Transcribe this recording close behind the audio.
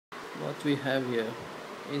What we have here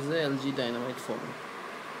is the LG Dynamite phone,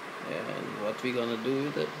 and what we gonna do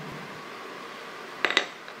with it,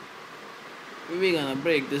 we're gonna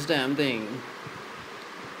break this damn thing.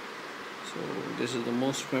 So this is the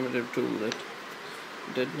most primitive tool that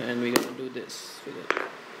did, and we're gonna do this with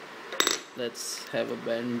it. Let's have a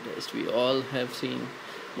blend test. We all have seen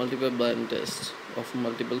multiple blend tests of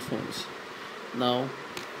multiple phones. Now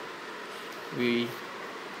we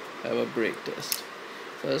have a break test.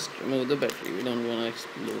 First, remove the battery. We don't want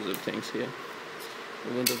explosive things here.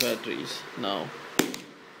 Remove the batteries. Now,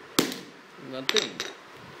 nothing.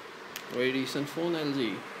 Very decent phone,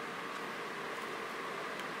 LG.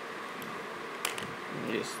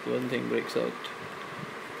 Yes, one thing breaks out.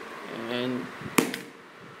 And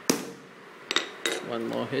one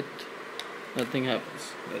more hit. Nothing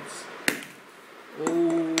happens.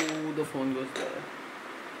 Oh, the phone goes there.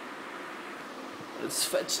 Let's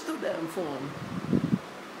fetch the damn phone.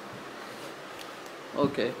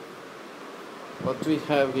 Okay, what we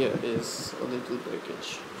have here is a little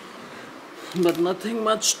breakage, but nothing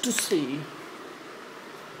much to see.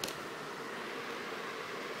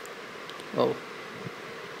 Oh,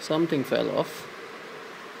 something fell off.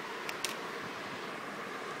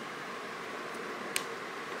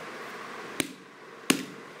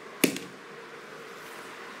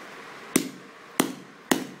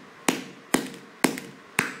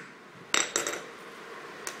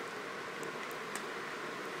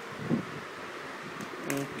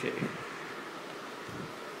 Okay.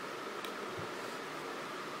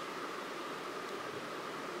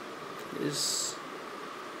 This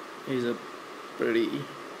is a pretty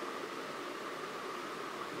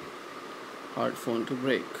hard phone to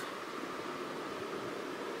break.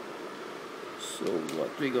 So what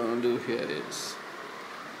we're gonna do here is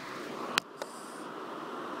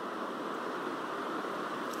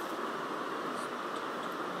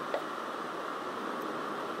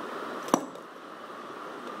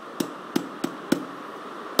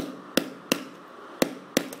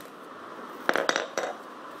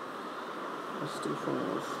two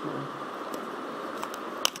phones.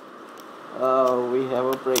 Oh, we have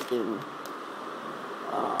a break-in.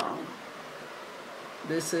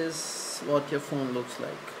 This is what your phone looks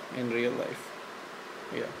like in real life.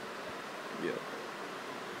 Yeah.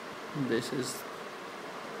 This is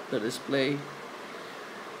the display,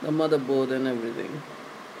 the motherboard and everything.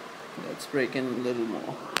 Let's break in a little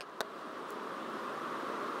more.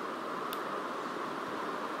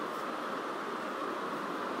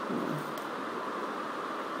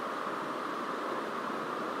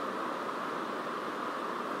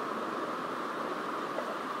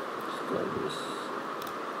 Like this.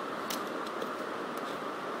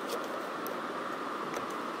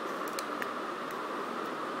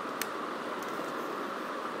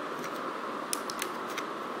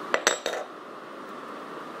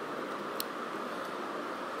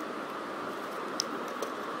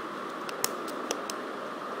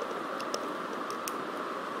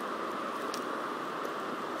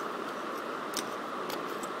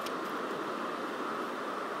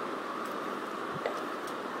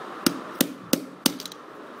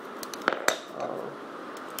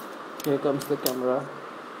 Here comes the camera.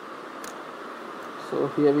 So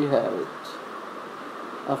here we have it,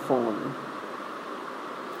 a phone.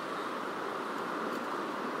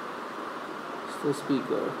 It's the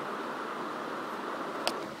speaker.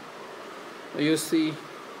 You see,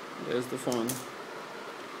 there's the phone.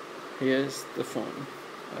 Here's the phone,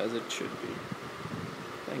 as it should be.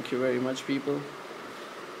 Thank you very much, people.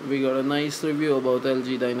 We got a nice review about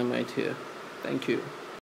LG Dynamite here. Thank you.